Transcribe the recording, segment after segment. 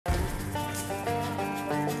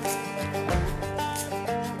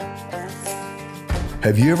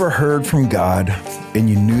Have you ever heard from God and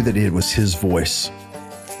you knew that it was His voice,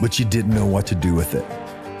 but you didn't know what to do with it?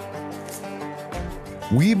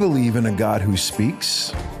 We believe in a God who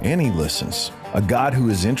speaks and He listens, a God who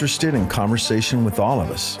is interested in conversation with all of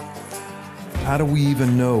us. How do we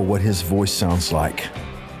even know what His voice sounds like?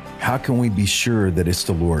 How can we be sure that it's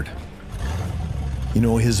the Lord? You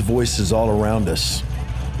know, His voice is all around us,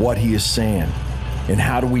 what He is saying, and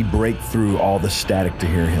how do we break through all the static to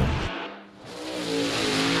hear Him?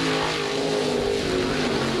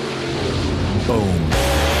 Boom.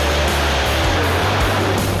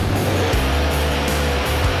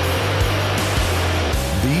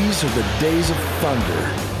 These are the days of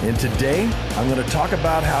thunder, and today I'm going to talk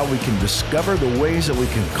about how we can discover the ways that we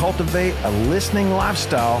can cultivate a listening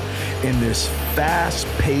lifestyle in this fast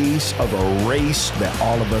pace of a race that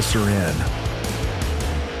all of us are in.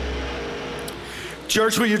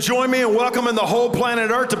 Church, will you join me in welcoming the whole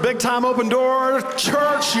planet Earth to Big Time Open Door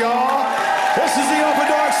Church, y'all? This is the Open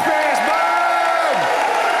Door Experience. Boom!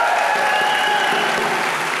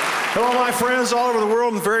 Hello, my friends all over the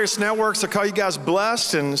world and various networks. I call you guys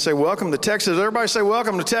blessed and say welcome to Texas. Everybody say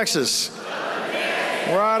welcome to Texas.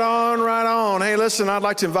 Right on, right on. Hey, listen, I'd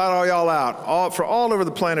like to invite all y'all out, all over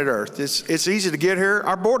the planet Earth. It's easy to get here.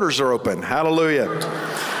 Our borders are open. Hallelujah.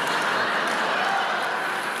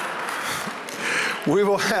 We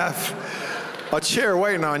will have a chair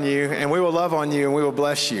waiting on you, and we will love on you, and we will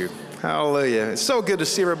bless you. Hallelujah. It's so good to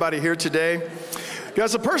see everybody here today.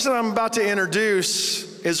 Guys, the person I'm about to introduce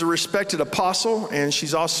is a respected apostle, and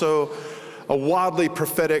she's also a wildly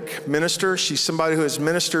prophetic minister. She's somebody who has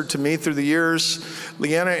ministered to me through the years.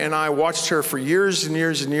 Leanna and I watched her for years and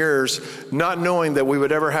years and years, not knowing that we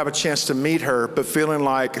would ever have a chance to meet her, but feeling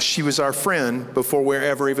like she was our friend before we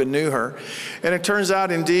ever even knew her. And it turns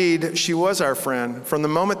out, indeed, she was our friend. From the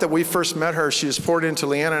moment that we first met her, she has poured into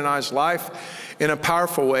Leanna and I's life in a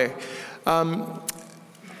powerful way.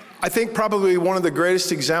 I think probably one of the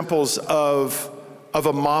greatest examples of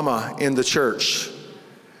a mama in the church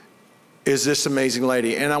is this amazing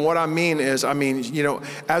lady. And what I mean is, you know,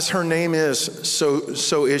 as her name is,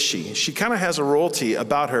 so is she. She kind of has a royalty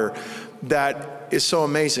about her that is so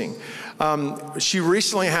amazing. She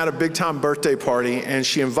recently had a big time birthday party, and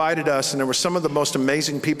she invited us, and there were some of the most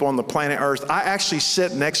amazing people on the planet Earth. I actually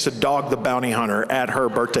sit next to Dog the Bounty Hunter at her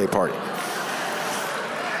birthday party.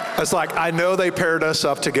 It's like, I know they paired us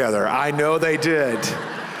up together. I know they did.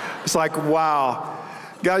 It's like, wow.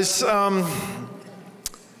 Guys,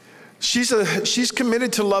 she's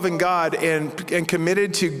committed to loving God and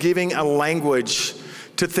committed to giving a language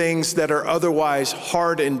to things that are otherwise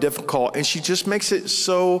hard and difficult. And she just makes it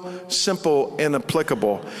so simple and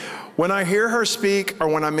applicable. When I hear her speak, or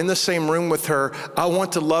when I'm in the same room with her, I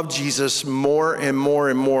want to love Jesus more and more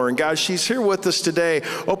and more. And guys, she's here with us today.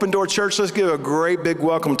 Open Door Church, let's give a great big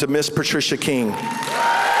welcome to Miss Patricia King.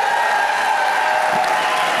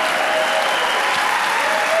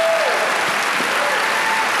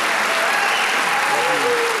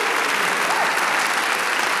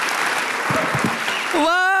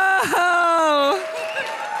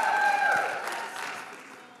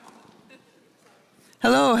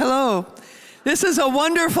 Hello, hello. This is a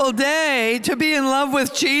wonderful day to be in love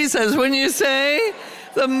with Jesus, wouldn't you say?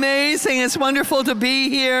 It's amazing. It's wonderful to be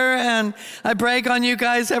here, and I brag on you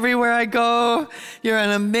guys everywhere I go. You're an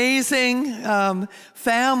amazing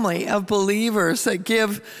family of believers that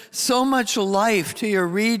give so much life to your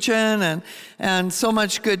region and so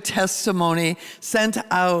much good testimony sent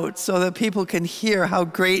out so that people can hear how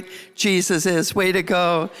great Jesus is. Way to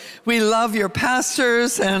go. We love your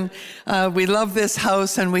pastors, and we love this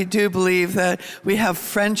house, and we do believe that we have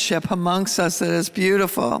friendship amongst us that is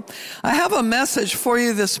beautiful. I have a message for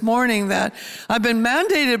you this morning that I've been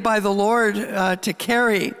mandated by the Lord to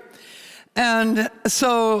carry. And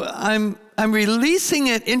so I'm releasing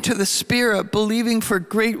it into the Spirit, believing for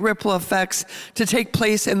great ripple effects to take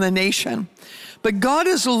place in the nation. But God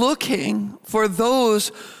is looking for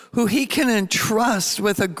those who He can entrust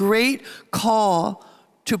with a great call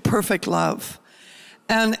to perfect love.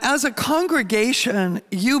 And as a congregation,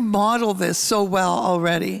 you model this so well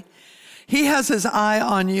already. He has His eye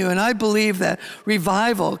on you, and I believe that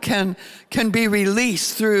revival can be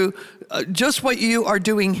released through just what you are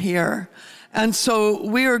doing here. And so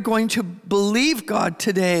we are going to believe God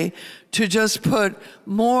today to just put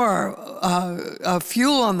more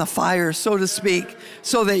fuel on the fire, so to speak,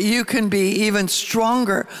 so that you can be even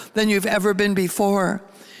stronger than you've ever been before.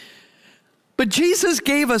 But Jesus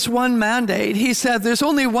gave us one mandate. He said there's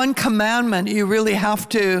only one commandment you really have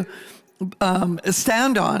to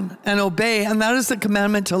stand on and obey, and that is the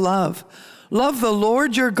commandment to love. Love the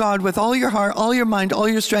Lord your God with all your heart, all your mind, all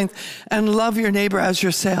your strength, and love your neighbor as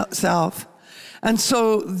yourself. And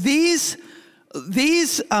so these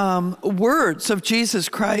words of Jesus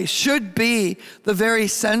Christ should be the very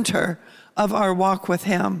center of our walk with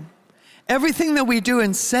him. Everything that we do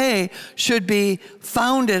and say should be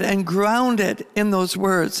founded and grounded in those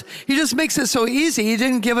words. He just makes it so easy. He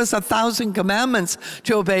didn't give us 1,000 commandments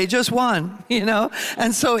to obey, just one, you know?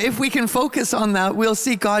 And so if we can focus on that, we'll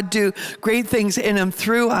see God do great things in and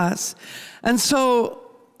through us. And so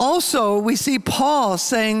also we see Paul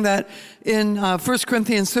saying that in 1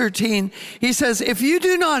 Corinthians 13, he says, if you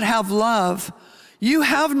do not have love, you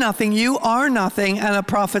have nothing, you are nothing, and it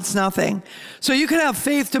profits nothing. So you can have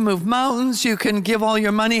faith to move mountains, you can give all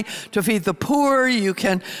your money to feed the poor, you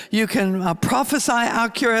can prophesy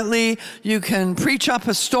accurately, you can preach up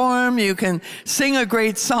a storm, you can sing a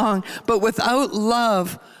great song, but without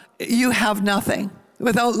love, you have nothing.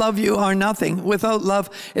 Without love, you are nothing. Without love,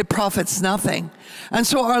 it profits nothing. And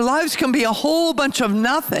so our lives can be a whole bunch of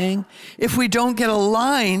nothing if we don't get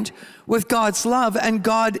aligned with God's love, and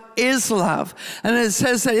God is love. And it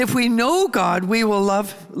says that if we know God, we will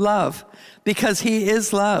love because he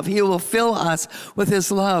is love. He will fill us with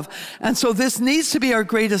his love. And so this needs to be our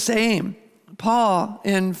greatest aim. Paul,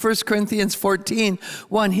 in 1 Corinthians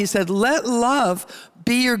 14:1, he said, let love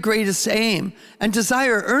be your greatest aim and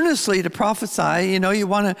desire earnestly to prophesy. You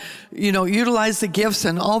want to, utilize the gifts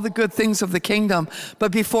and all the good things of the kingdom.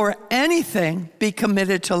 But before anything, be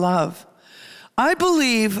committed to love. I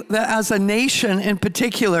believe that as a nation in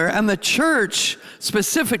particular, and the church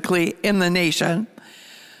specifically in the nation,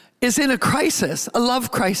 is in a crisis, a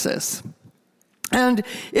love crisis. And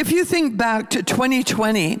if you think back to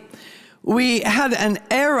 2020, we had an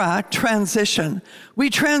era transition. We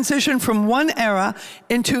transitioned from one era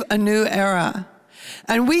into a new era.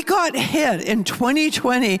 And we got hit in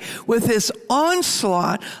 2020 with this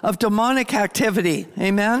onslaught of demonic activity,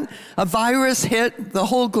 amen? A virus hit the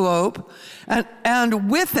whole globe,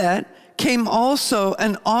 and with it came also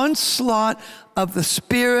an onslaught of the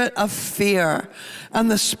spirit of fear.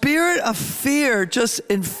 And the spirit of fear just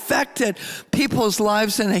infected people's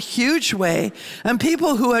lives in a huge way. And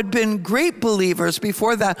people who had been great believers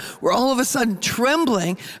before that were all of a sudden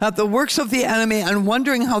trembling at the works of the enemy and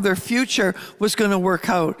wondering how their future was going to work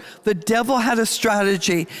out. The devil had a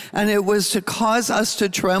strategy, and it was to cause us to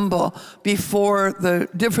tremble before the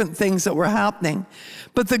different things that were happening.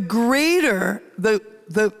 But the greater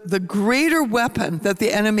weapon that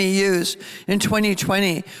the enemy used in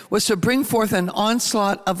 2020 was to bring forth an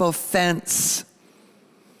onslaught of offense.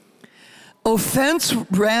 Offense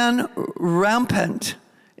ran rampant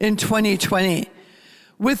in 2020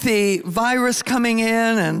 with the virus coming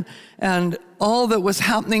in and all that was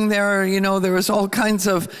happening there. There was all kinds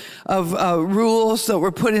of rules that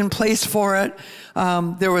were put in place for it.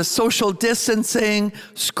 There was social distancing.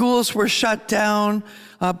 Schools were shut down.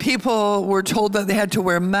 People were told that they had to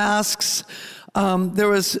wear masks. There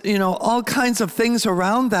was, all kinds of things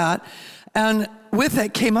around that. And with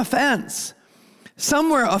it came offense.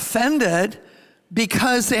 Some were offended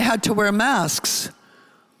because they had to wear masks.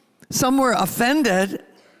 Some were offended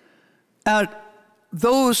at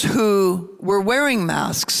those who were wearing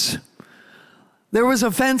masks. There was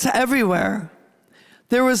offense everywhere.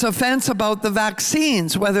 There was offense about the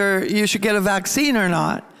vaccines, whether you should get a vaccine or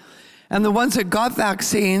not. And the ones that got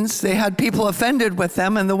vaccines, they had people offended with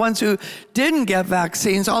them. And the ones who didn't get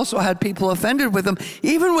vaccines also had people offended with them.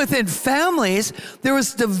 Even within families, there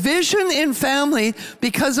was division in family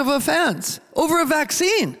because of offense over a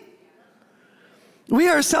vaccine. We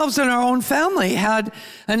ourselves in our own family had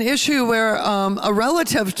an issue where a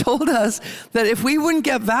relative told us that if we wouldn't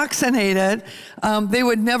get vaccinated, they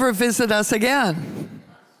would never visit us again.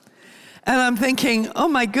 And I'm thinking, oh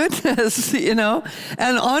my goodness, And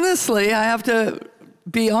honestly, I have to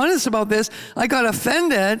be honest about this. I got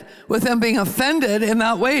offended with them being offended in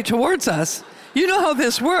that way towards us. You know how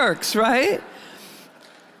this works, right?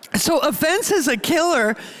 So offense is a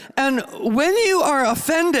killer. And when you are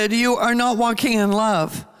offended, you are not walking in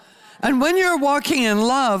love. And when you're walking in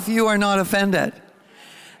love, you are not offended.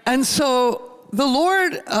 And so the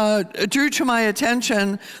Lord drew to my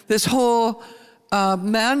attention this whole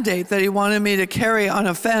mandate that he wanted me to carry on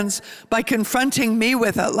offense by confronting me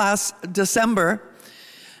with it last December.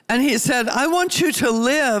 And he said, I want you to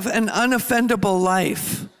live an unoffendable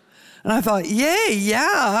life. And I thought, yay,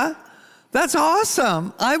 yeah, that's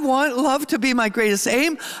awesome. I want love to be my greatest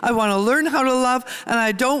aim. I want to learn how to love, and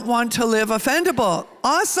I don't want to live offendable.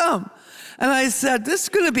 Awesome. And I said, this is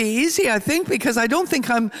going to be easy, I think, because I don't think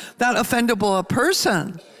I'm that offendable a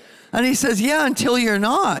person. And he says, yeah, until you're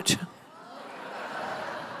not.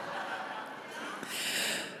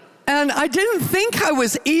 And I didn't think I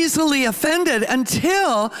was easily offended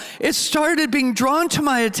until it started being drawn to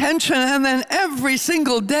my attention. And then every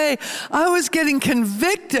single day, I was getting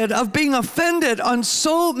convicted of being offended on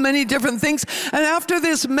so many different things. And after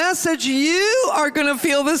this message, you are going to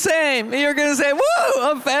feel the same. You're going to say,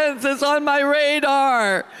 woo, offense is on my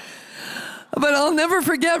radar. But I'll never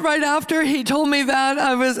forget, right after he told me that,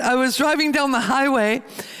 I was driving down the highway,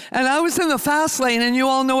 and I was in the fast lane, and you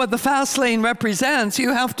all know what the fast lane represents.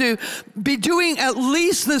 You have to be doing at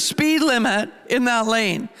least the speed limit in that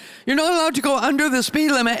lane. You're not allowed to go under the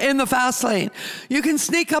speed limit in the fast lane. You can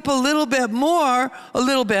sneak up a little bit more,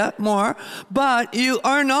 but you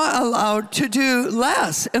are not allowed to do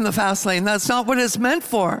less in the fast lane. That's not what it's meant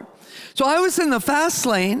for. So I was in the fast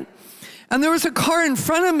lane, and there was a car in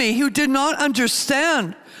front of me who did not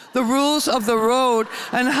understand the rules of the road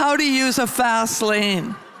and how to use a fast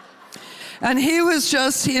lane. And he was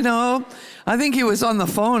just, I think he was on the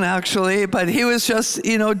phone actually, but he was just,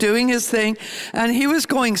 doing his thing, and he was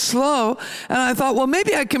going slow. And I thought, well,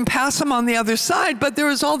 maybe I can pass him on the other side, but there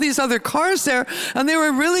was all these other cars there, and they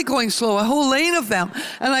were really going slow, a whole lane of them.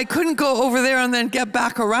 And I couldn't go over there and then get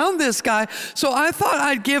back around this guy. So I thought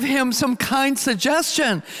I'd give him some kind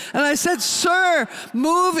suggestion. And I said, sir,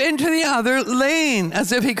 move into the other lane,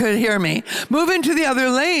 as if he could hear me. Move into the other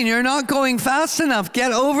lane. You're not going fast enough.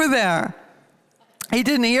 Get over there. He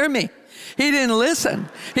didn't hear me. He didn't listen.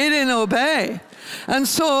 He didn't obey. And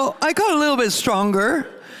so I got a little bit stronger.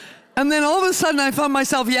 And then all of a sudden I found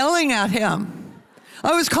myself yelling at him.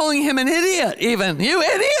 I was calling him an idiot even. You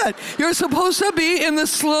idiot! You're supposed to be in the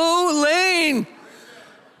slow lane.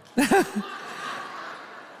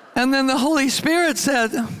 And then the Holy Spirit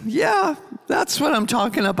said, yeah, that's what I'm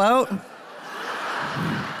talking about.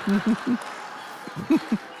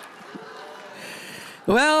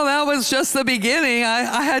 Well, that was just the beginning.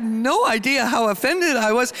 I had no idea how offended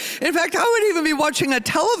I was. In fact, I would even be watching a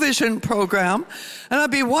television program, and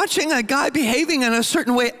I'd be watching a guy behaving in a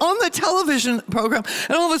certain way on the television program,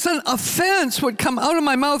 and all of a sudden, offense would come out of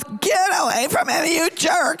my mouth. Get away from him, you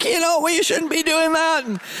jerk. You shouldn't be doing that.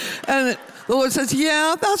 And the Lord says,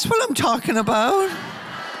 yeah, that's what I'm talking about.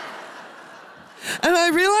 And I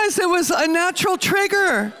realized it was a natural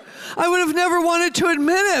trigger. I would have never wanted to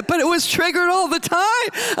admit it, but it was triggered all the time.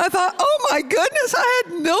 I thought, oh my goodness, I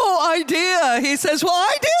had no idea. He says, well,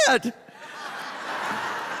 I did.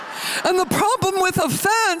 And the problem with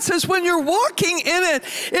offense is when you're walking in it,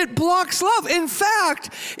 it blocks love. In fact,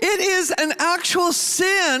 it is an actual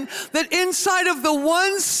sin that inside of the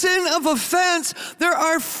one sin of offense, there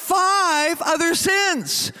are 5 other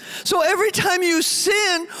sins. So every time you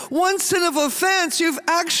sin, one sin of offense, you've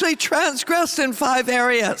actually transgressed in 5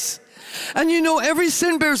 areas. And every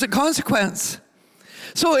sin bears a consequence.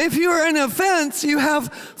 So if you're an offense, you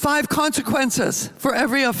have 5 consequences for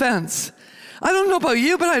every offense. I don't know about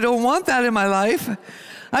you, but I don't want that in my life.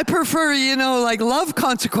 I prefer, like love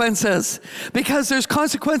consequences, because there's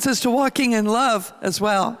consequences to walking in love as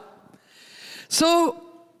well. So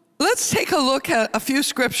let's take a look at a few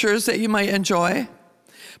scriptures that you might enjoy.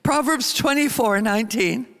 Proverbs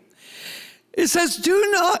 24:19. It says,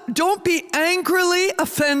 don't be angrily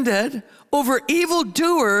offended over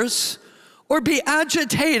evildoers or be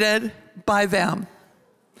agitated by them.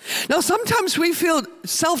 Now, sometimes we feel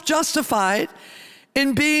self-justified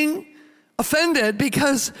in being offended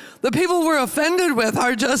because the people we're offended with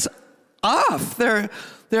are just off.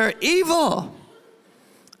 They're evil.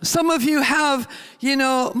 Some of you have,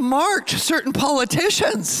 marked certain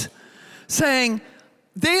politicians saying,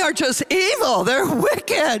 they are just evil. They're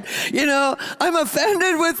wicked. I'm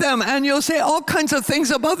offended with them. And you'll say all kinds of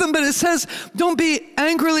things about them, but it says, don't be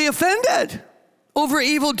angrily offended over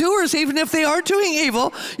evildoers. Even if they are doing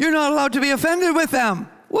evil, you're not allowed to be offended with them.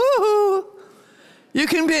 Woohoo! You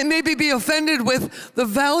can maybe be offended with the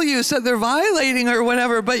values that they're violating or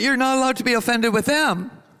whatever, but you're not allowed to be offended with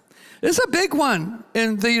them. It's a big one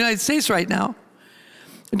in the United States right now.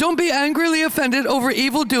 Don't be angrily offended over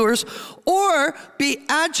evildoers or be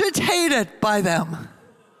agitated by them.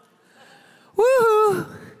 Woohoo!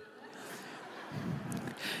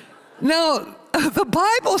 Now, the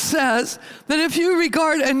Bible says that if you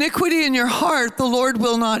regard iniquity in your heart, the Lord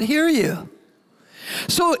will not hear you.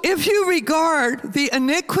 So if you regard the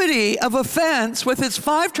iniquity of offense with its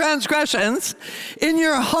 5 transgressions in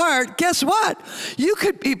your heart, guess what? You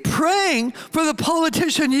could be praying for the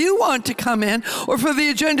politician you want to come in or for the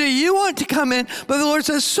agenda you want to come in, but the Lord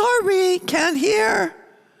says, sorry, can't hear.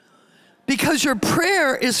 Because your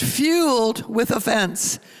prayer is fueled with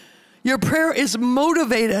offense. Your prayer is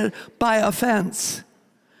motivated by offense.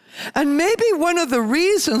 And maybe one of the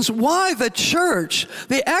reasons why the church,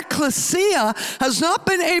 the ecclesia, has not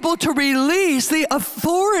been able to release the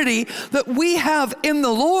authority that we have in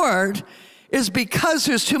the Lord is because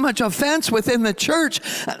there's too much offense within the church.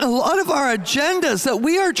 And a lot of our agendas that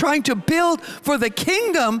we are trying to build for the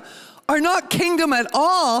kingdom are not kingdom at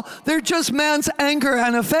all. They're just man's anger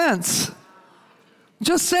and offense.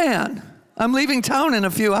 Just saying. I'm leaving town in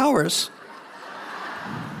a few hours.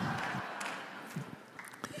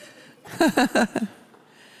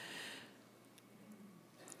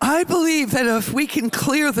 I believe that if we can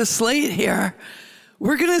clear the slate here,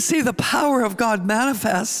 we're going to see the power of God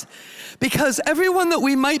manifest. Because everyone that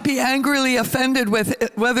we might be angrily offended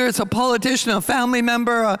with, whether it's a politician, a family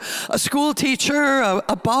member, a school teacher,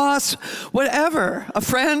 a boss, whatever, a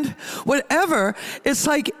friend, whatever, it's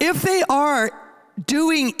like if they are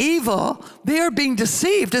doing evil, they are being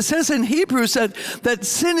deceived. It says in Hebrews that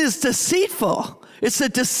sin is deceitful. It's the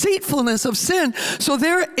deceitfulness of sin. So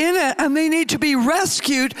they're in it and they need to be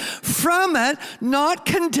rescued from it, not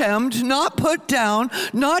condemned, not put down,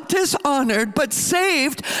 not dishonored, but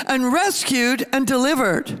saved and rescued and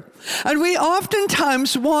delivered. And we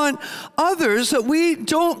oftentimes want others that we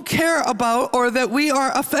don't care about or that we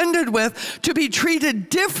are offended with to be treated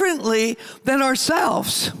differently than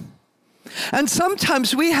ourselves. And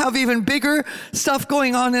sometimes we have even bigger stuff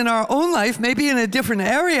going on in our own life, maybe in a different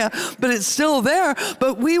area, but it's still there.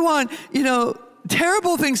 But we want,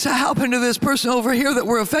 terrible things to happen to this person over here that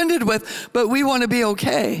we're offended with, but we want to be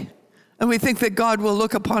okay. And we think that God will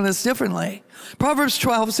look upon us differently. Proverbs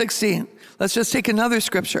 12:16. Let's just take another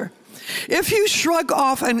scripture. If you shrug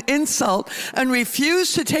off an insult and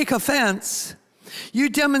refuse to take offense, you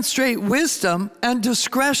demonstrate wisdom and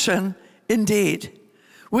discretion indeed.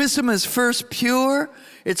 Wisdom is first pure,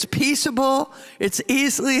 it's peaceable, it's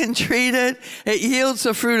easily entreated, it yields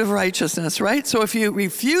the fruit of righteousness, right? So if you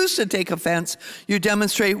refuse to take offense, you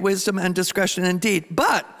demonstrate wisdom and discretion indeed.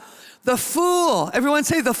 But the fool, everyone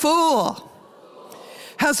say the fool,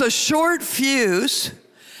 has a short fuse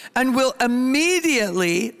and will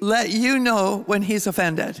immediately let you know when he's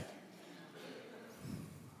offended.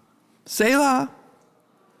 Selah.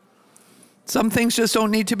 Some things just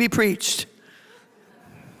don't need to be preached.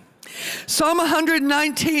 Psalm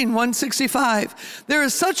 119, 165. There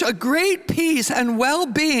is such a great peace and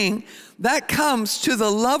well-being that comes to the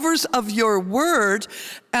lovers of your word,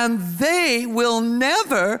 and they will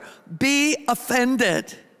never be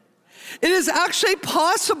offended. It is actually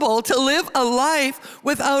possible to live a life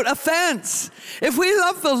without offense. If we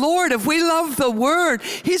love the Lord, if we love the Word,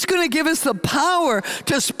 He's going to give us the power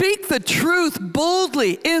to speak the truth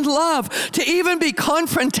boldly in love, to even be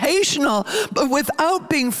confrontational, but without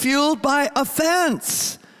being fueled by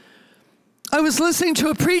offense. I was listening to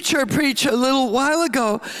a preacher preach a little while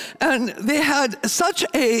ago, and they had such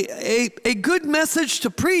a good message to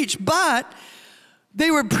preach, but they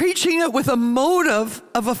were preaching it with a motive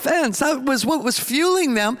of offense. That was what was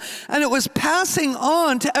fueling them, and it was passing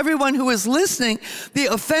on to everyone who was listening. The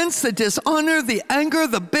offense, the dishonor, the anger,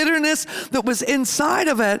 the bitterness that was inside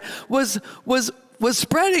of it was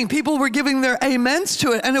spreading. People were giving their amens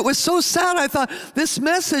to it, and it was so sad. I thought, this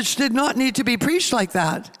message did not need to be preached like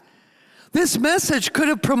that. This message could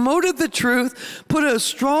have promoted the truth, put a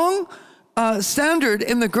strong standard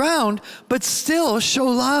in the ground, but still show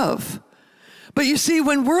love. But you see,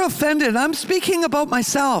 when we're offended, I'm speaking about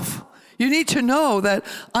myself. You need to know that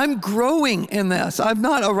I'm growing in this. I've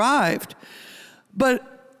not arrived.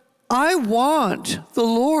 But I want the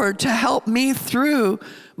Lord to help me through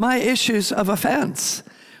my issues of offense.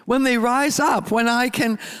 When they rise up, when I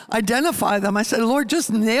can identify them, I said, Lord,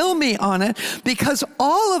 just nail me on it, because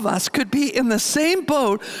all of us could be in the same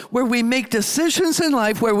boat where we make decisions in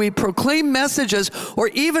life, where we proclaim messages or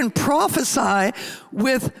even prophesy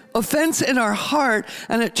with offense in our heart,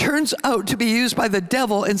 and it turns out to be used by the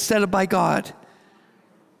devil instead of by God.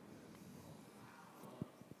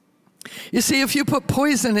 You see, if you put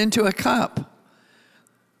poison into a cup,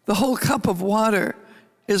 the whole cup of water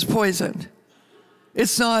is poisoned.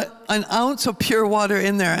 It's not an ounce of pure water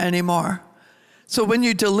in there anymore. So when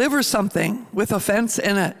you deliver something with offense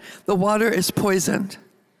in it, the water is poisoned.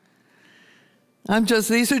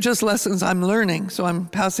 These are just lessons I'm learning, so I'm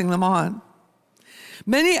passing them on.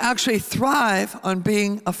 Many actually thrive on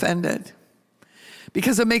being offended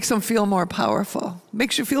because it makes them feel more powerful. It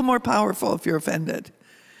makes you feel more powerful if you're offended.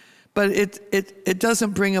 But it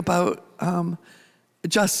doesn't bring about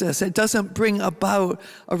justice. It doesn't bring about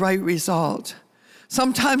a right result.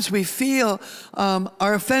 Sometimes we feel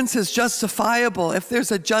our offense is justifiable if there's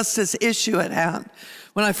a justice issue at hand.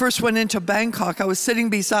 When I first went into Bangkok, I was sitting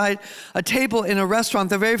beside a table in a restaurant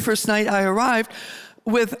the very first night I arrived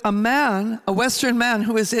with a man, a Western man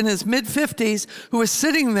who was in his mid-50s, who was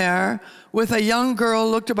sitting there with a young girl,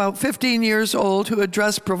 looked about 15 years old, who had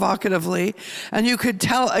dressed provocatively, and you could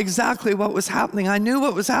tell exactly what was happening. I knew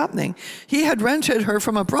what was happening. He had rented her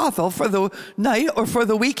from a brothel for the night or for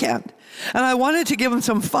the weekend. And I wanted to give him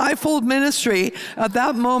some fivefold ministry at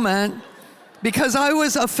that moment because I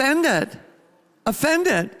was offended,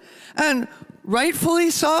 and rightfully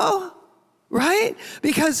so. Right?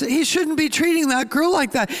 Because he shouldn't be treating that girl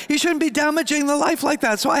like that. He shouldn't be damaging the life like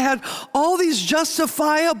that. So I had all these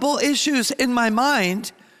justifiable issues in my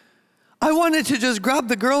mind. I wanted to just grab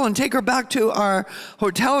the girl and take her back to our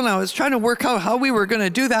hotel, and I was trying to work out how we were going to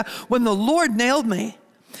do that when the Lord nailed me.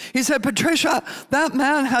 He said, Patricia, that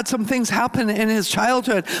man had some things happen in his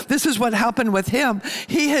childhood. This is what happened with him.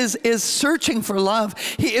 He is searching for love.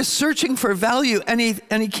 He is searching for value. And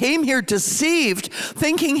he came here deceived,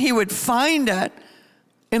 thinking he would find it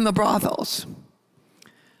in the brothels.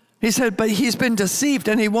 He said, but he's been deceived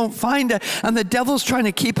and he won't find it. And the devil's trying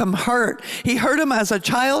to keep him hurt. He hurt him as a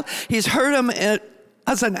child. He's hurt him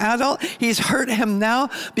as an adult. He's hurt him now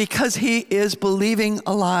because he is believing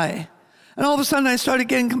a lie. And all of a sudden, I started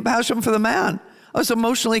getting compassion for the man. I was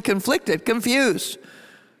emotionally conflicted, confused.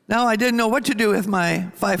 Now I didn't know what to do with my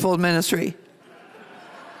fivefold ministry.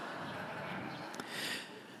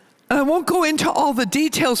 And I won't go into all the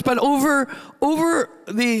details, but over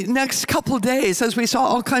the next couple of days, as we saw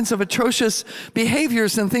all kinds of atrocious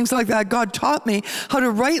behaviors and things like that, God taught me how to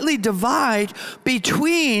rightly divide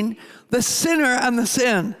between the sinner and the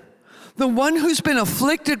sin. The one who's been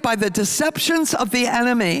afflicted by the deceptions of the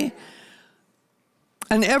enemy,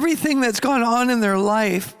 and everything that's gone on in their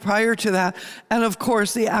life prior to that, and of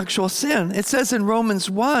course the actual sin. It says in Romans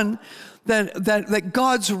 1 that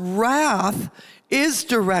God's wrath is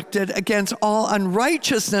directed against all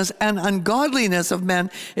unrighteousness and ungodliness of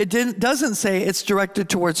men. It doesn't say it's directed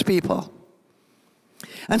towards people.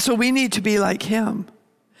 And so we need to be like him.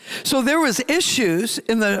 So there was issues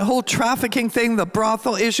in the whole trafficking thing, the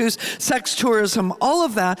brothel issues, sex tourism, all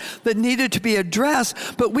of that needed to be addressed,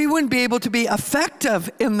 but we wouldn't be able to be effective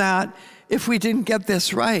in that if we didn't get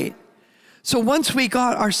this right. So once we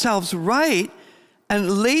got ourselves right and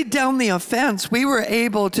laid down the offense, we were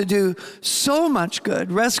able to do so much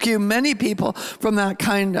good, rescue many people from that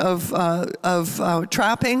kind of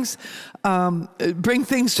trappings, bring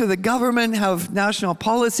things to the government, have national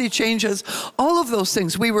policy changes, all of those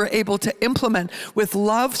things we were able to implement with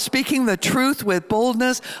love, speaking the truth with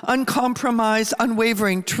boldness, uncompromised,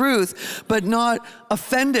 unwavering truth, but not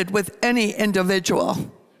offended with any individual.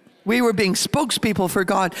 We were being spokespeople for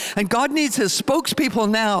God, and God needs his spokespeople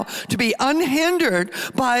now to be unhindered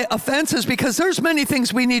by offenses, because there's many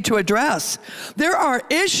things we need to address. There are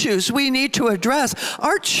issues we need to address.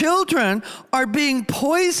 Our children are being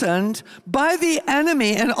poisoned by the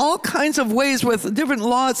enemy in all kinds of ways, with different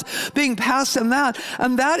laws being passed and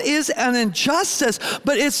that is an injustice,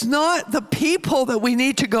 but it's not the people that we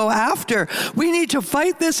need to go after. We need to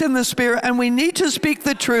fight this in the spirit, and we need to speak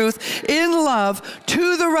the truth in love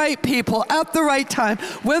to the right people at the right time.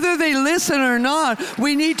 Whether they listen or not,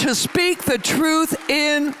 we need to speak the truth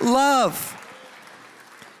in love.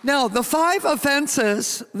 Now, the 5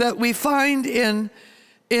 offenses that we find or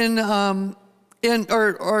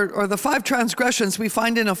the 5 transgressions we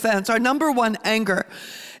find in offense are: number 1, anger.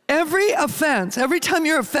 Every offense, every time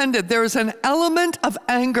you're offended, there is an element of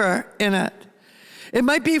anger in it. It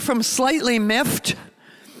might be from slightly miffed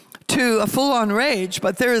to a full-on rage,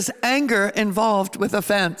 but there is anger involved with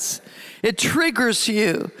offense. It triggers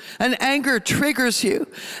you, and anger triggers you.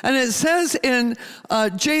 And it says in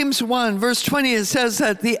James 1, verse 20, it says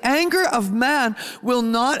that the anger of man will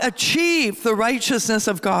not achieve the righteousness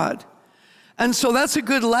of God. And so that's a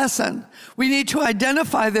good lesson. We need to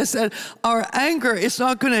identify this, that our anger is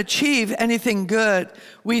not going to achieve anything good.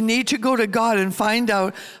 We need to go to God and find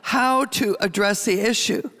out how to address the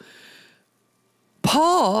issue.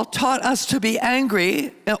 Paul taught us to be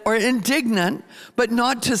angry or indignant, but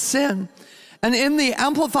not to sin. And in the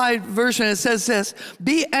Amplified Version, it says this: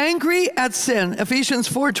 be angry at sin. Ephesians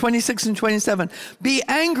 4, 26 and 27. Be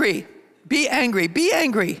angry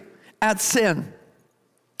at sin.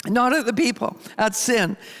 Not at the people, at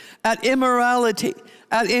sin, at immorality,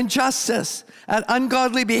 at injustice, at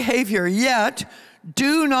ungodly behavior. Yet,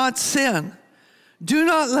 do not sin. Do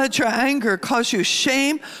not let your anger cause you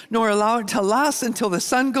shame, nor allow it to last until the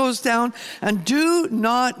sun goes down. And do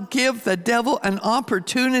not give the devil an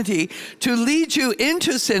opportunity to lead you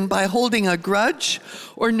into sin by holding a grudge,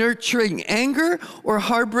 or nurturing anger, or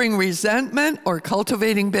harboring resentment, or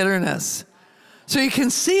cultivating bitterness. So you can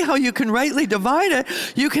see how you can rightly divide it.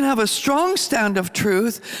 You can have a strong stand of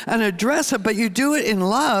truth and address it, but you do it in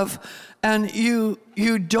love, and you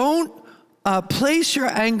don't place your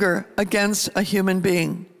anger against a human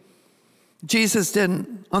being. Jesus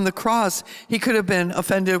didn't. On the cross, he could have been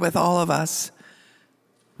offended with all of us.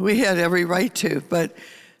 We had every right to, but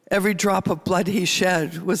every drop of blood he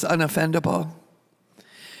shed was unoffendable.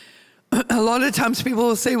 A lot of times people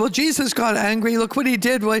will say, well, Jesus got angry. Look what he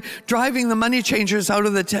did, driving the money changers out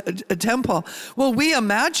of the temple. Well, we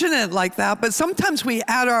imagine it like that, but sometimes we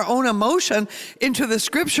add our own emotion into the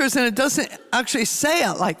scriptures, and it doesn't actually say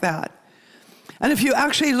it like that. And if you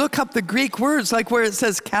actually look up the Greek words, like where it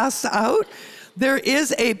says cast out, there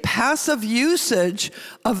is a passive usage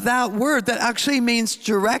of that word that actually means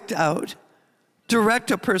direct out, direct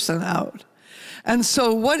a person out. And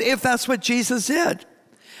so what if that's what Jesus did?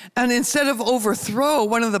 And instead of overthrow,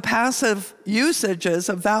 one of the passive usages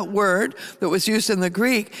of that word that was used in the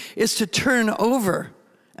Greek is to turn over.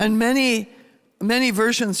 And many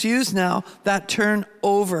versions use now that turn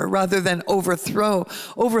over rather than overthrow.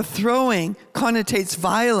 Overthrowing connotates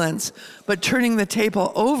violence, but turning the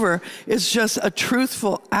table over is just a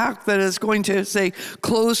truthful act that is going to say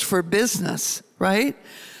closed for business, right?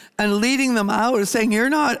 And leading them out is saying, you're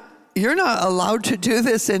not allowed to do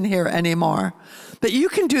this in here anymore. But you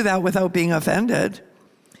can do that without being offended.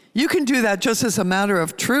 You can do that just as a matter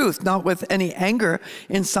of truth, not with any anger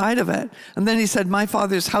inside of it. And then he said, my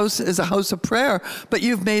Father's house is a house of prayer, but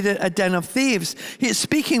you've made it a den of thieves. He's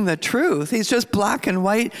speaking the truth. He's just black and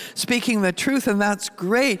white speaking the truth, and that's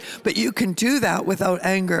great. But you can do that without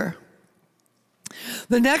anger.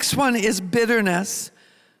 The next one is bitterness.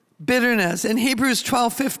 Bitterness. In Hebrews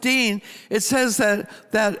 12:15, it says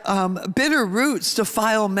that bitter roots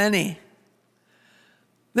defile many.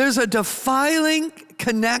 There's a defiling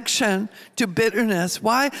connection to bitterness.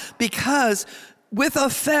 Why? Because with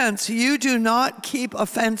offense, you do not keep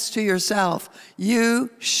offense to yourself. You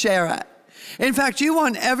share it. In fact, you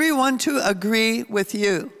want everyone to agree with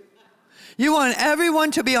you. You want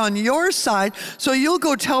everyone to be on your side, so you'll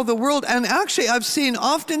go tell the world. And actually, I've seen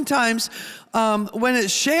oftentimes when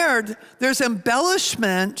it's shared, there's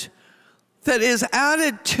embellishment that is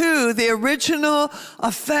added to the original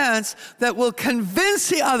offense that will convince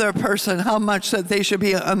the other person how much that they should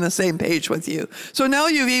be on the same page with you. So now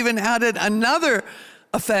you've even added another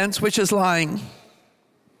offense, which is lying.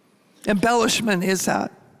 Embellishment is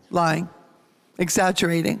that, lying,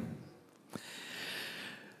 exaggerating.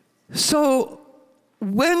 So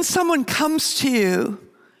when someone comes to you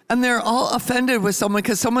and they're all offended with someone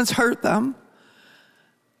because someone's hurt them,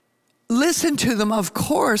 listen to them, of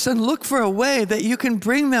course, and look for a way that you can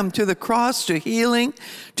bring them to the cross, to healing,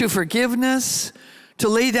 to forgiveness, to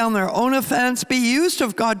lay down their own offense. Be used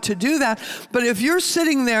of God to do that. But if you're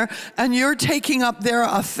sitting there and you're taking up their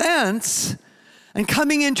offense and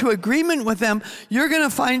coming into agreement with them, you're going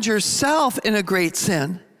to find yourself in a great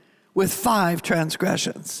sin with 5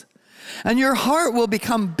 transgressions. And your heart will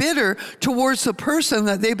become bitter towards the person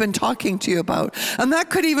that they've been talking to you about. And that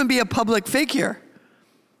could even be a public figure.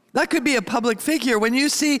 That could be a public figure. When you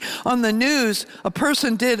see on the news a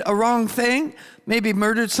person did a wrong thing, maybe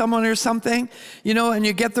murdered someone or something, and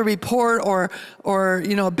you get the report, or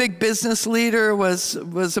a big business leader was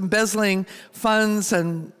embezzling funds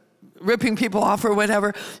and ripping people off or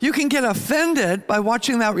whatever, you can get offended by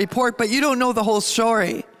watching that report, but you don't know the whole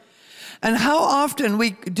story. And how often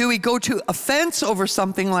do we go to offense over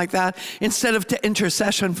something like that instead of to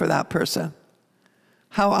intercession for that person?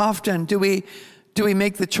 How often do we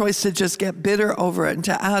make the choice to just get bitter over it and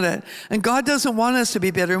to add it? And God doesn't want us to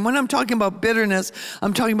be bitter. And when I'm talking about bitterness,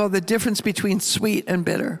 I'm talking about the difference between sweet and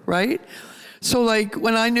bitter, right? So like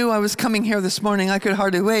when I knew I was coming here this morning, I could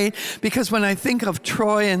hardly wait, because when I think of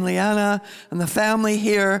Troy and Leanna and the family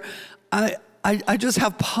here, I just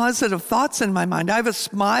have positive thoughts in my mind. I have a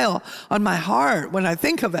smile on my heart when I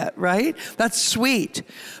think of it, right? That's sweet.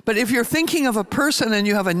 But if you're thinking of a person and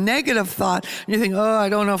you have a negative thought, and you think, oh, I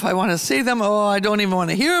don't know if I want to see them, oh, I don't even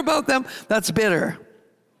want to hear about them, that's bitter.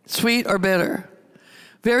 Sweet or bitter.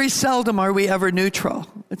 Very seldom are we ever neutral.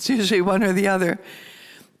 It's usually one or the other.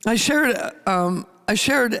 I shared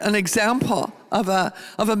an example of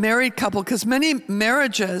a married couple, because many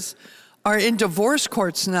marriages are in divorce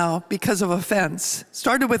courts now because of offense.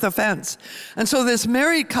 Started with offense. And so this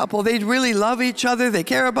married couple, they really love each other. They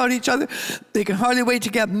care about each other. They can hardly wait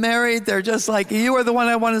to get married. They're just like, you are the one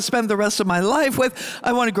I want to spend the rest of my life with.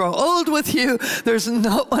 I want to grow old with you. There's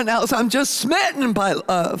no one else. I'm just smitten by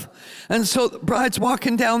love. And so the bride's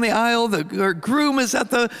walking down the aisle. Her groom is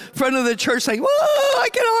at the front of the church saying, whoa, I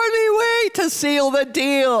can hardly wait to seal the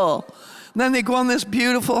deal. And then they go on this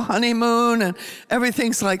beautiful honeymoon, and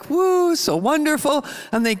everything's like, woo, so wonderful.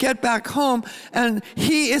 And they get back home, and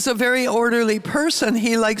he is a very orderly person.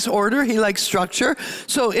 He likes order, he likes structure.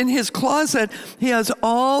 So in his closet, he has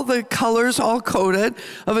all the colors all coded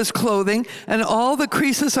of his clothing, and all the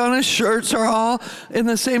creases on his shirts are all in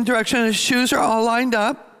the same direction. His shoes are all lined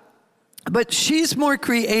up. But she's more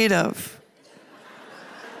creative.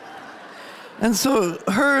 And so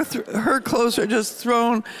her clothes are just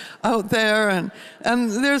thrown out there, and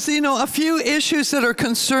there's, a few issues that are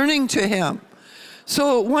concerning to him.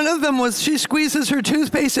 So one of them was she squeezes her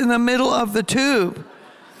toothpaste in the middle of the tube.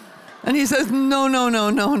 And he says, no, no, no,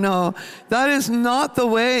 no, no. That is not the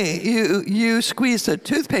way you squeeze the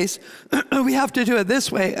toothpaste. We have to do it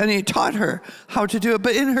this way. And he taught her how to do it.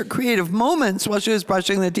 But in her creative moments while she was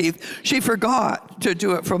brushing the teeth, she forgot to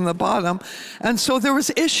do it from the bottom. And so there was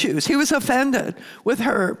issues. He was offended with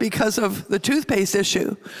her because of the toothpaste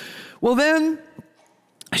issue. Well, then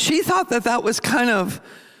she thought that was kind of,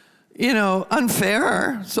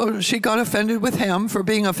 unfair. So she got offended with him for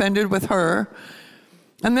being offended with her.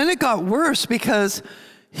 And then it got worse because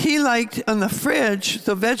he liked in the fridge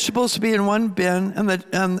the vegetables to be in one bin and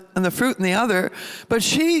the fruit in the other, but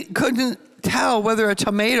she couldn't tell whether a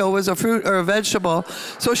tomato was a fruit or a vegetable,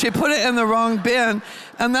 so she put it in the wrong bin,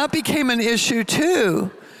 and that became an issue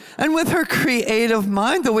too. And with her creative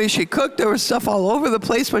mind, the way she cooked, there was stuff all over the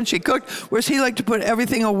place when she cooked, whereas he liked to put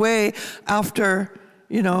everything away after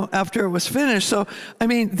it was finished. So,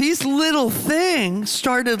 these little things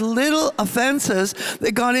started little offenses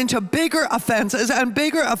that got into bigger offenses and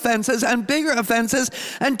bigger offenses and bigger offenses.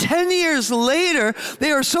 And 10 years later,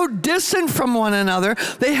 they are so distant from one another,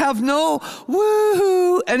 they have no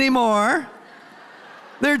woohoo anymore.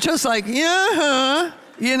 They're just like, yeah,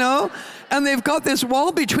 and they've got this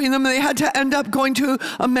wall between them, and they had to end up going to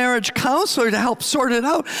a marriage counselor to help sort it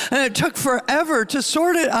out. And it took forever to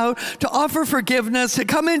sort it out, to offer forgiveness, to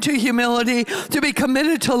come into humility, to be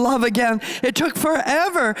committed to love again. It took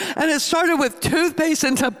forever, and it started with toothpaste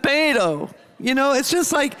and tomato. It's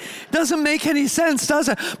just like, doesn't make any sense, does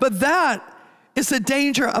it? But that is the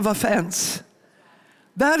danger of offense.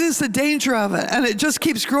 That is the danger of it, and it just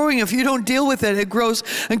keeps growing. If you don't deal with it, it grows,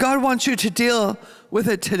 and God wants you to deal with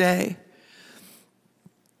it today.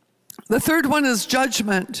 The third one is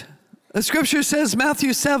judgment. The scripture says,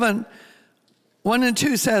 Matthew 7, 1 and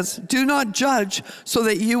 2 says, do not judge so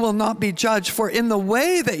that you will not be judged. For in the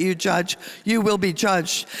way that you judge, you will be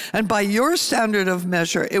judged. And by your standard of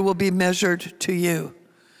measure, it will be measured to you.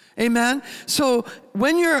 Amen? So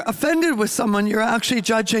when you're offended with someone, you're actually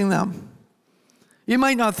judging them. You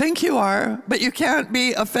might not think you are, but you can't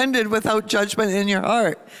be offended without judgment in your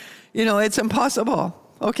heart. It's impossible,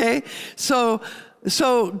 okay? So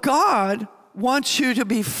God wants you to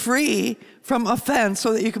be free from offense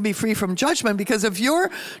so that you can be free from judgment, because if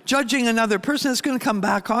you're judging another person, it's going to come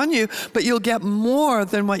back on you, but you'll get more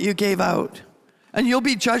than what you gave out. And you'll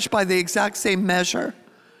be judged by the exact same measure.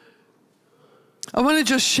 I want to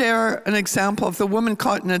just share an example of the woman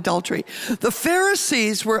caught in adultery. The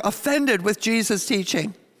Pharisees were offended with Jesus'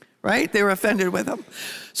 teaching, right? They were offended with him.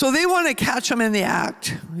 So they want to catch him in the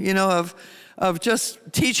act, of just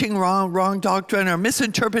teaching wrong doctrine or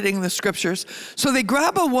misinterpreting the scriptures. So they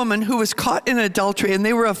grab a woman who was caught in adultery, and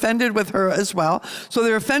they were offended with her as well. So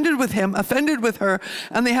they're offended with him, offended with her,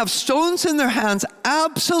 and they have stones in their hands,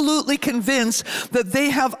 absolutely convinced that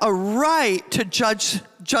they have a right to judge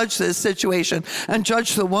this situation and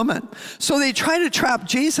judge the woman. So they try to trap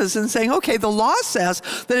Jesus in saying, okay, the law says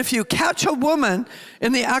that if you catch a woman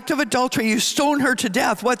in the act of adultery, you stone her to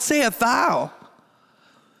death. What sayest thou?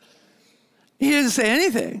 He didn't say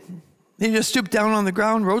anything. He just stooped down on the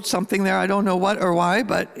ground, wrote something there. I don't know what or why,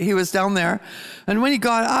 but he was down there. And when he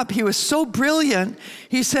got up, he was so brilliant.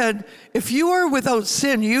 He said, if you are without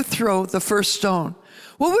sin, you throw the first stone.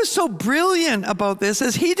 What was so brilliant about this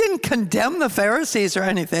is he didn't condemn the Pharisees or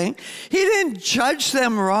anything. He didn't judge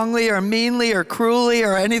them wrongly or meanly or cruelly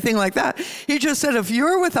or anything like that. He just said, if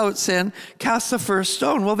you're without sin, cast the first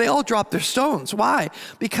stone. Well, they all dropped their stones. Why?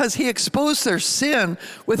 Because he exposed their sin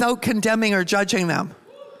without condemning or judging them.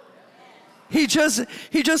 He just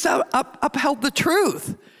upheld the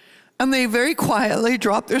truth. And they very quietly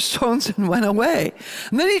dropped their stones and went away.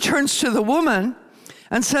 And then he turns to the woman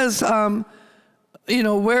and says,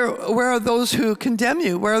 where are those who condemn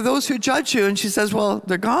you? Where are those who judge you? And she says, well,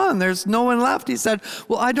 they're gone. There's no one left. He said,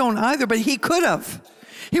 well, I don't either, but he could have.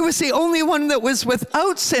 He was the only one that was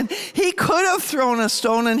without sin. He could have thrown a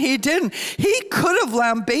stone, and he didn't. He could have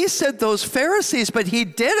lambasted those Pharisees, but he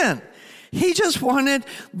didn't. He just wanted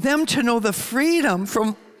them to know the freedom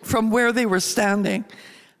from where they were standing.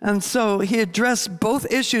 And so he addressed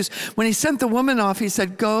both issues. When he sent the woman off, he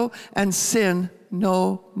said, go and sin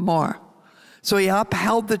no more. So he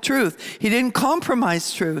upheld the truth. He didn't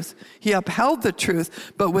compromise truth. He upheld the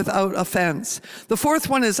truth, but without offense. The fourth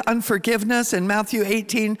one is unforgiveness. In Matthew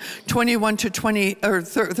 18, 21 to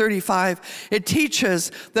 35, it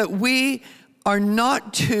teaches that we are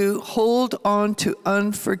not to hold on to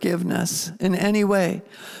unforgiveness in any way,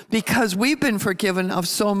 because we've been forgiven of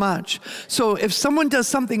so much. So if someone does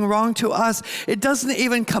something wrong to us, it doesn't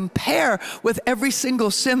even compare with every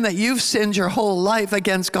single sin that you've sinned your whole life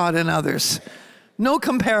against God and others. No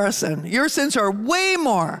comparison. Your sins are way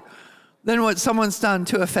more than what someone's done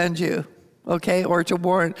to offend you, okay, or to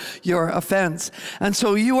warrant your offense. And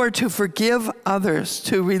so you are to forgive others,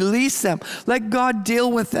 to release them. Let God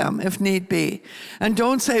deal with them if need be. And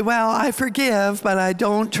don't say, well, I forgive, but I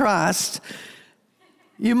don't trust.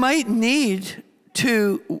 You might need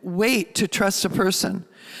to wait to trust a person.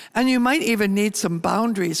 And you might even need some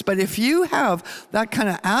boundaries. But if you have that kind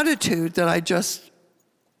of attitude that I just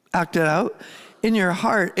acted out in your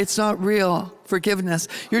heart, it's not real forgiveness.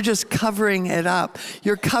 You're just covering it up.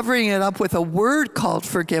 You're covering it up with a word called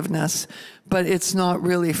forgiveness, but it's not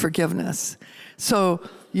really forgiveness. So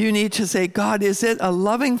you need to say, God, is it a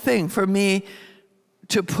loving thing for me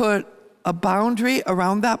to put a boundary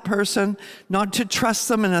around that person, not to trust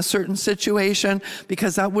them in a certain situation,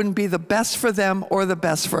 because that wouldn't be the best for them or the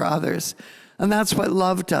best for others. And that's what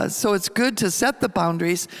love does. So it's good to set the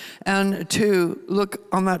boundaries and to look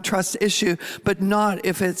on that trust issue, but not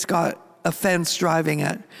if it's got offense driving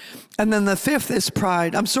it. And then the fifth is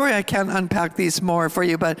pride. I'm sorry I can't unpack these more for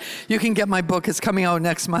you, but you can get my book. It's coming out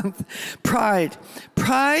next month. Pride.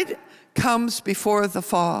 Pride comes before the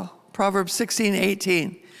fall. Proverbs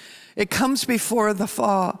 16:18. It comes before the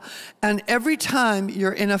fall. And every time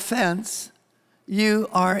you're in offense, you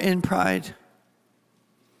are in pride.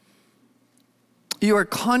 You are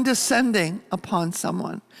condescending upon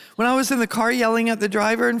someone. When I was in the car yelling at the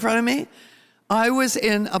driver in front of me, I was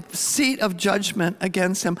in a seat of judgment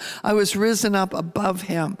against him. I was risen up above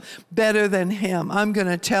him, better than him. I'm going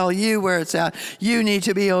to tell you where it's at. You need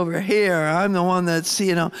to be over here. I'm the one that's,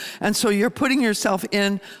 And so you're putting yourself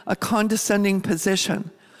in a condescending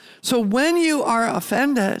position. So when you are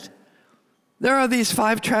offended, there are these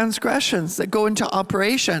 5 transgressions that go into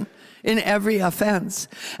operation in every offense.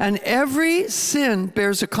 And every sin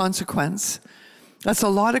bears a consequence. That's a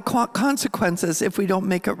lot of consequences if we don't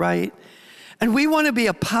make it right. And we want to be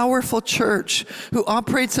a powerful church who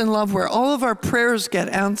operates in love, where all of our prayers get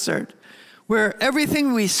answered, where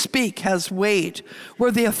everything we speak has weight,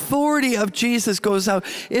 where the authority of Jesus goes out.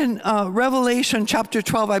 In Revelation chapter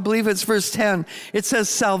 12, I believe it's verse 10, it says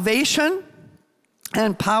salvation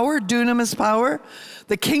and power, dunamis power,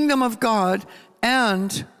 the kingdom of God,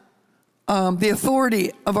 and the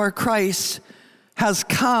authority of our Christ has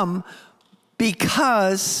come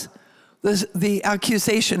because the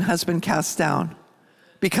accusation has been cast down.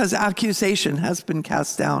 Because accusation has been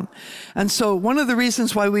cast down. And so one of the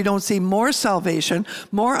reasons why we don't see more salvation,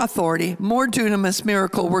 more authority, more dunamis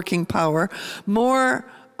miracle working power, more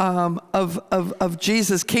of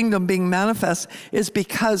Jesus' kingdom being manifest is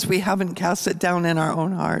because we haven't cast it down in our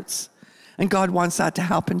own hearts. And God wants that to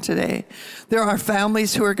happen today. There are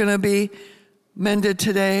families who are going to be mended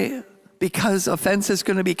today because offense is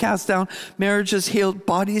going to be cast down. Marriages healed,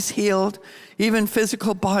 bodies healed. Even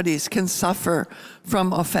physical bodies can suffer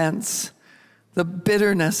from offense. The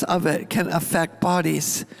bitterness of it can affect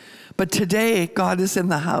bodies. But today, God is in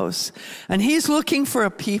the house. And he's looking for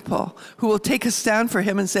a people who will take a stand for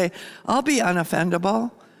him and say, I'll be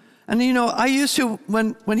unoffendable. And I used to,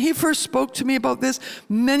 when he first spoke to me about this,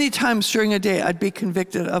 many times during a day, I'd be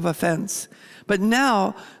convicted of offense. But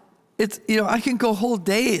now, I can go whole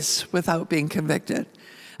days without being convicted.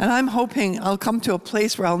 And I'm hoping I'll come to a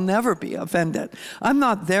place where I'll never be offended. I'm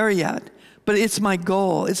not there yet, but it's my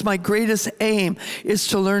goal. It's my greatest aim is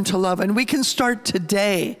to learn to love. And we can start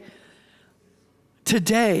today,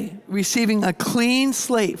 receiving a clean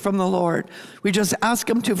slate from the Lord. We just ask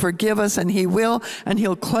him to forgive us, and he will, and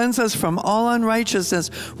he'll cleanse us from all unrighteousness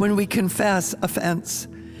when we confess offense.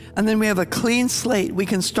 And then we have a clean slate. We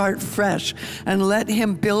can start fresh and let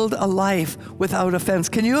him build a life without offense.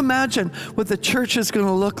 Can you imagine what the church is going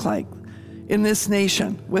to look like in this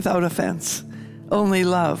nation without offense? Only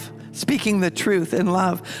love. Speaking the truth in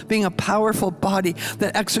love, being a powerful body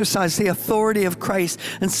that exercises the authority of Christ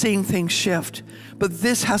and seeing things shift. But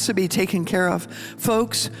this has to be taken care of.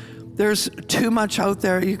 Folks, there's too much out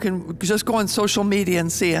there. You can just go on social media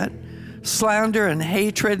and see it. Slander and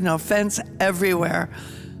hatred and offense everywhere.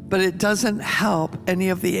 But it doesn't help any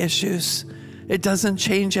of the issues. It doesn't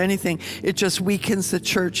change anything. It just weakens the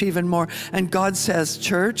church even more. And God says,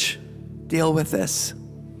 church, deal with this.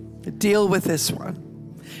 Deal with this one.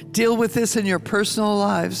 Deal with this in your personal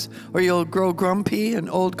lives, or you'll grow grumpy and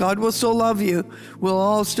old. God will still love you. We'll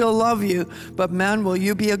all still love you. But man, will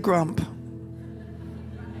you be a grump.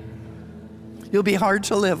 You'll be hard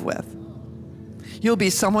to live with. You'll be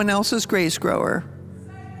someone else's grace grower.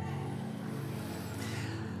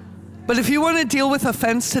 But if you want to deal with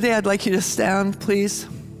offense today, I'd like you to stand, please.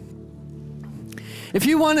 If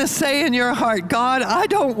you want to say in your heart, God, I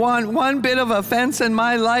don't want one bit of offense in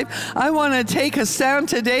my life. I want to take a stand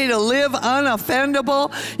today to live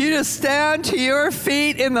unoffendable. You just stand to your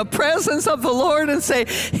feet in the presence of the Lord and say,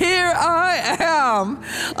 here I am.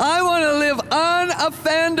 I want to live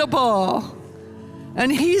unoffendable.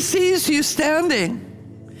 And He sees you standing.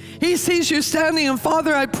 He sees you standing, and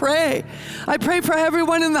Father, I pray for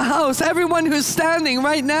everyone in the house, everyone who's standing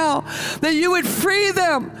right now, that you would free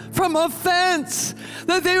them from offense,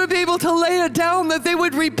 that they would be able to lay it down, that they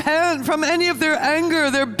would repent from any of their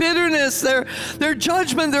anger, their bitterness, their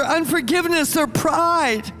judgment, their unforgiveness, their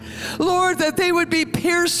pride. Lord, that they would be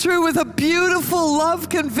pierced through with a beautiful love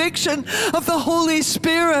conviction of the Holy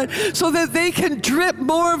Spirit, so that they can drip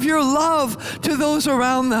more of your love to those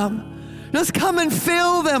around them. Just come and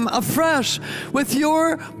fill them afresh with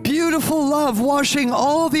your beautiful love, washing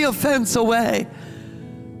all the offense away.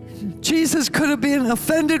 Jesus could have been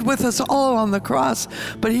offended with us all on the cross,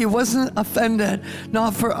 but He wasn't offended,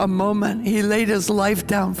 not for a moment. He laid His life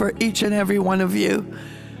down for each and every one of you.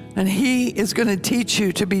 And He is going to teach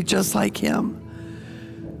you to be just like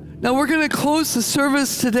Him. Now we're going to close the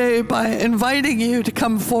service today by inviting you to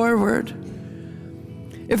come forward.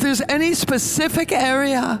 If there's any specific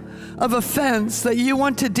area of offense that you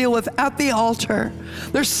want to deal with at the altar,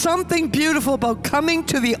 there's something beautiful about coming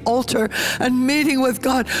to the altar and meeting with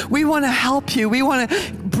God. We want to help you. We want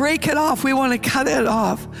to break it off. We want to cut it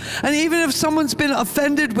off. And even if someone's been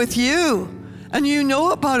offended with you and you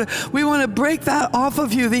know about it, we want to break that off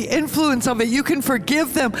of you, the influence of it. You can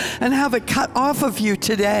forgive them and have it cut off of you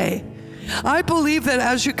today. I believe that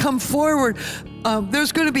as you come forward,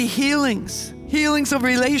 there's going to be healings. Healings of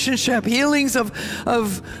relationship, healings of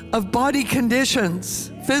body conditions,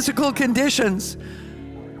 physical conditions,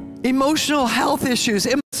 emotional health issues,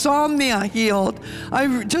 insomnia healed.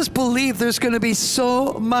 I just believe there's going to be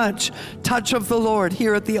so much touch of the Lord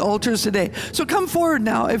here at the altars today. So come forward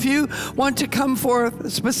now. If you want to come forth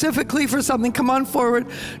specifically for something, come on forward.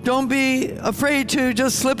 Don't be afraid to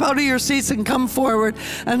just slip out of your seats and come forward.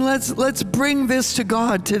 And let's bring this to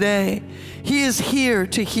God today. He is here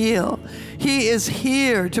to heal. He is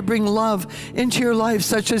here to bring love into your life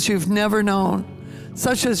such as you've never known.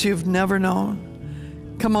 Such as you've never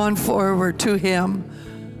known. Come on forward to Him.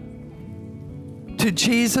 To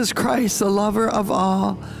Jesus Christ, the lover of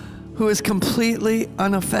all, who is completely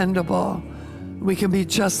unoffendable. We can be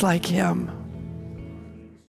just like Him.